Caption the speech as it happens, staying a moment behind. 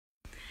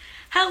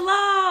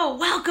Hello,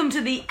 welcome to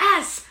the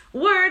S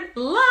Word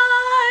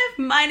Live.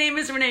 My name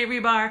is Renee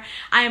Rebar.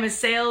 I am a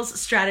sales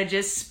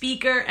strategist,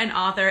 speaker, and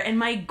author, and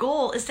my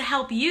goal is to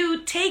help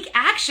you take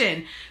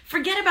action.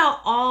 Forget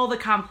about all the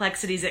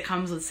complexities that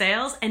comes with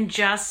sales and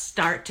just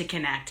start to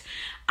connect.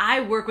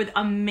 I work with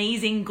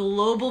amazing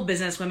global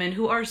businesswomen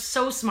who are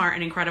so smart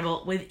and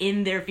incredible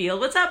within their field.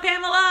 What's up,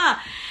 Pamela?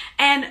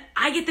 And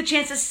I get the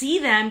chance to see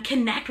them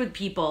connect with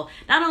people,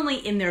 not only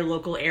in their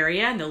local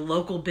area and the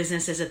local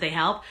businesses that they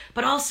help,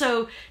 but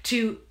also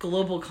to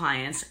global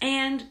clients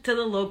and to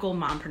the local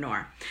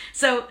mompreneur.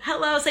 So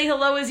say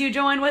hello as you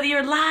join, whether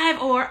you're live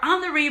or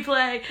on the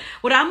replay.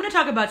 What I'm going to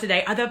talk about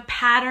today are the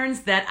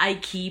patterns that I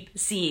keep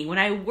seeing. When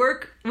I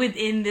work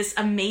within this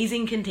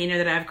amazing container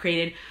that I've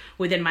created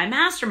within my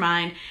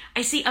mastermind,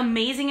 I see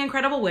amazing,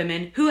 incredible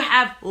women who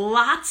have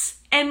lots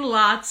and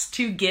lots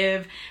to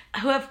give,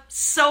 who have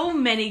so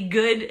many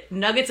good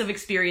nuggets of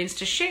experience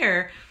to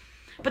share,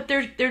 but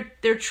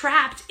they're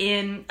trapped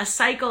in a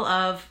cycle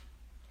of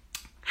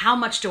how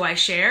much do I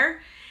share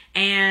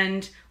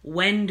and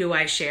when do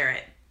I share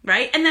it,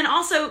 right? And then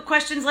also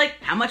questions like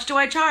how much do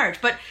I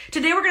charge? But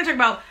today we're going to talk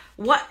about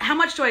how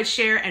much do I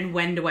share and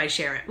when do I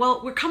share it? Well,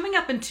 we're coming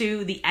up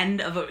into the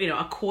end of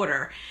a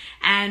quarter,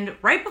 and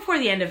right before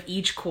the end of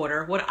each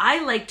quarter, what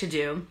I like to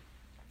do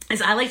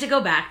is I like to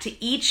go back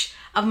to each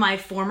of my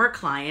former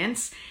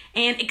clients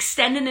and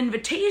extend an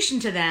invitation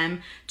to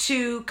them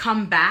to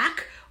come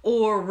back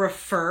or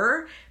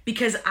refer,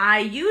 because I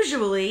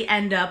usually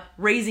end up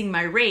raising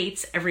my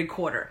rates every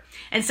quarter.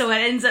 And so it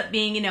ends up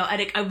being,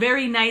 at a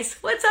very nice,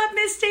 what's up,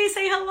 Misty?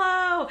 Say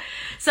hello.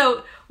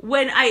 So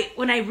when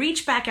I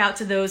reach back out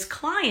to those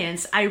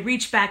clients, I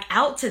reach back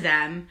out to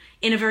them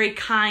in a very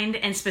kind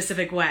and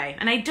specific way.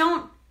 And I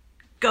don't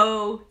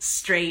go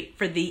straight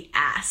for the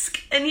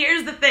ask. And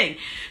here's the thing.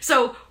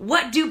 So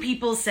what do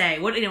people say?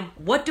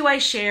 What do I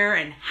share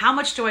and how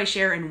much do I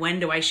share and when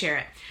do I share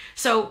it?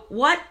 So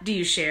what do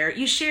you share?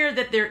 You share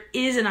that there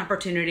is an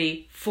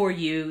opportunity for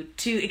you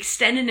to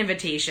extend an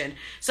invitation.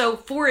 So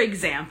for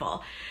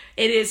example,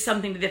 it is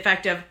something to the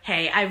effect of,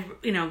 hey,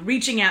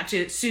 reaching out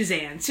to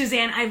Suzanne.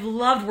 Suzanne, I've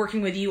loved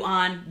working with you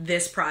on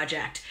this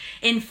project.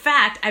 In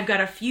fact, I've got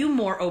a few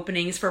more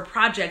openings for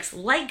projects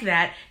like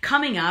that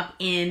coming up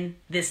in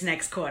this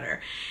next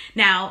quarter.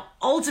 Now,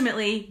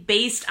 ultimately,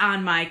 based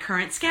on my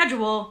current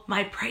schedule,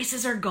 my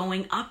prices are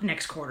going up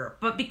next quarter.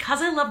 But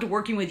because I loved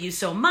working with you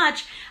so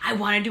much, I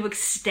wanted to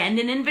extend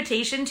an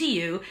invitation to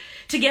you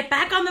to get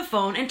back on the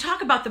phone and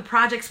talk about the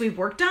projects we've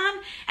worked on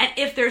and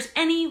if there's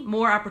any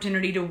more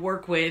opportunity to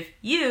work with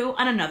you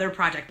on another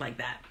project like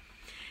that.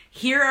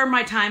 Here are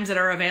my times that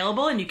are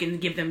available, and you can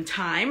give them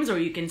times or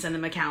you can send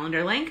them a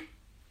calendar link.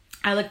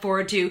 I look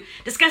forward to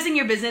discussing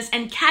your business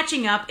and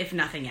catching up if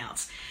nothing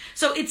else.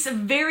 So it's a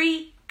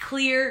very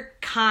clear,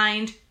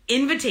 kind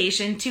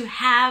invitation to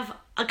have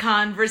a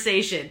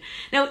conversation.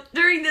 Now,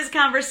 during this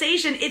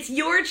conversation, it's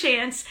your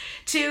chance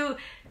to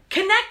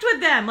connect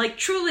with them, like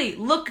truly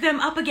look them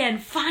up again,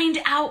 find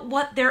out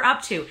what they're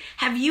up to.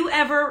 Have you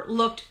ever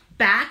looked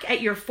back at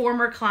your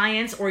former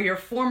clients or your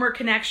former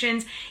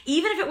connections,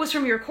 even if it was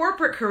from your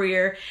corporate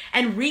career,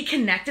 and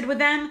reconnected with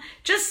them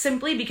just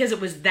simply because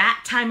it was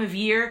that time of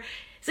year?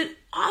 So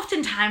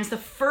oftentimes the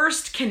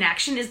first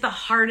connection is the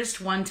hardest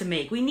one to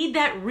make. We need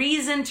that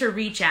reason to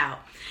reach out.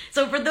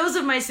 So for those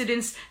of my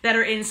students that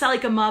are in Sell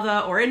Like a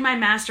Mother or in my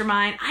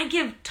mastermind, I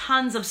give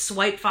tons of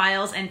swipe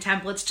files and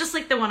templates, just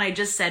like the one I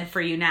just said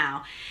for you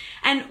now.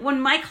 And when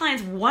my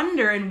clients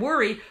wonder and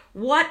worry,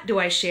 what do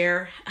I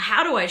share?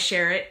 How do I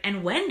share it?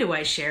 And when do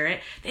I share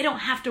it? They don't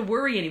have to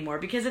worry anymore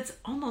because it's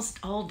almost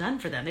all done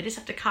for them. They just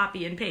have to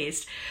copy and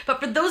paste. But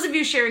for those of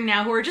you sharing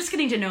now who are just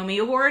getting to know me,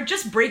 who are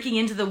just breaking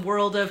into the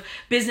world of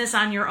business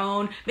on your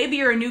own, maybe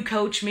you're a new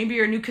coach, maybe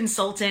you're a new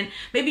consultant,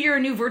 maybe you're a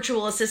new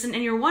virtual assistant,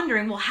 and you're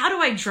wondering, well, how do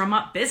I drum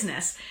up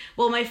business?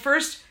 Well, my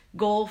first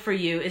goal for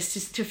you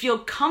is to feel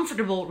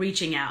comfortable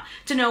reaching out,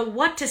 to know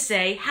what to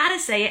say, how to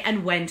say it,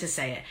 and when to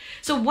say it.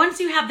 So once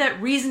you have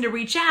that reason to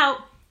reach out,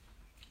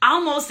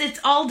 it's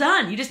all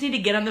done. You just need to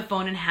get on the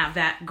phone and have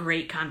that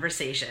great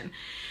conversation.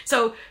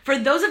 So for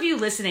those of you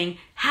listening,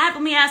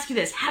 let me ask you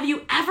this. Have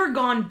you ever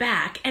gone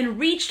back and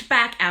reached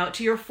back out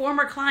to your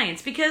former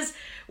clients? Because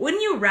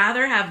wouldn't you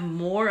rather have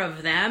more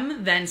of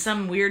them than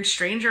some weird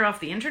stranger off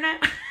the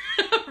internet?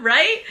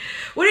 Right?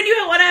 Wouldn't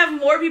you want to have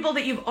more people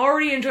that you've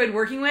already enjoyed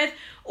working with?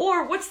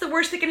 Or what's the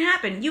worst that can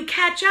happen? You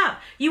catch up.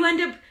 You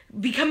end up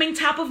becoming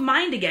top of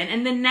mind again.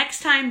 And the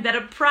next time that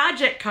a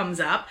project comes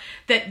up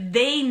that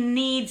they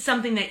need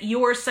something that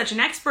you're such an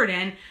expert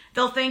in,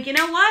 they'll think, you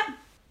know what?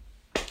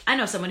 I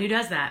know someone who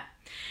does that.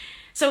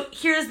 So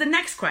here's the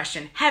next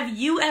question. Have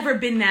you ever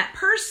been that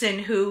person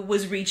who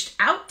was reached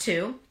out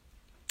to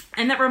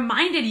and that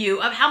reminded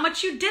you of how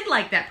much you did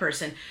like that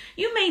person?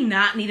 You may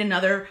not need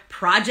another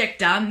project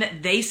done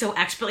that they so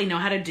expertly know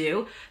how to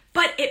do,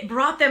 but it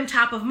brought them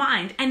top of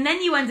mind. And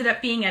then you ended up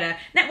being at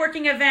a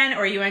networking event,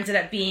 or you ended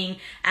up being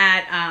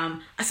at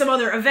some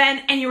other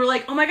event, and you were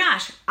like, oh my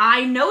gosh,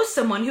 I know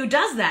someone who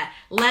does that.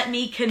 Let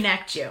me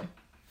connect you.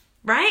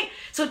 right?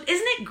 So isn't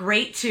it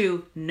great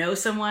to know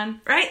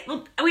someone, right?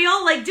 Well, we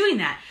all like doing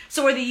that.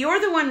 So whether you're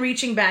the one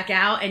reaching back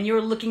out and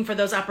you're looking for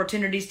those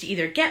opportunities to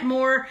either get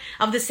more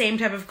of the same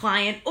type of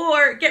client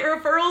or get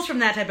referrals from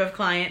that type of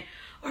client,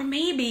 or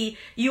maybe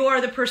you are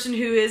the person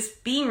who is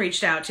being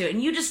reached out to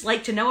and you just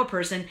like to know a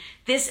person,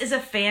 this is a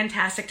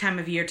fantastic time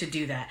of year to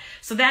do that.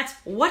 So that's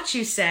what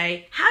you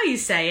say, how you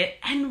say it,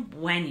 and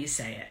when you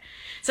say it.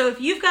 So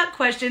if you've got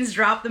questions,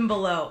 drop them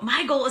below.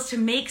 My goal is to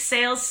make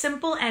sales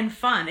simple and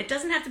fun. It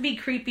doesn't have to be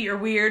creepy or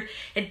weird.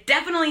 It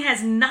definitely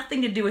has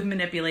nothing to do with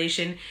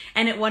manipulation,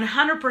 and it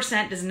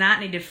 100% does not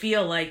need to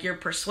feel like you're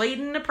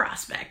persuading a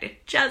prospect.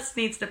 It just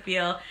needs to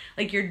feel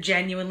like you're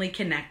genuinely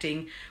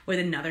connecting with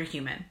another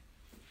human.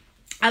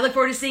 I look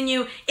forward to seeing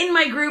you in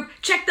my group.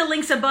 Check the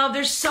links above.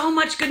 There's so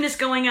much goodness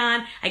going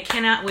on. I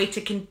cannot wait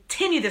to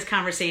continue this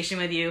conversation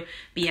with you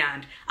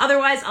beyond.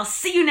 Otherwise, I'll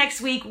see you next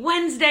week,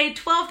 Wednesday,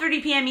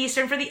 12:30 p.m.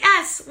 Eastern for the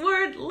S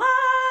Word Live.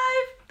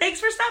 Thanks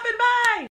for stopping by.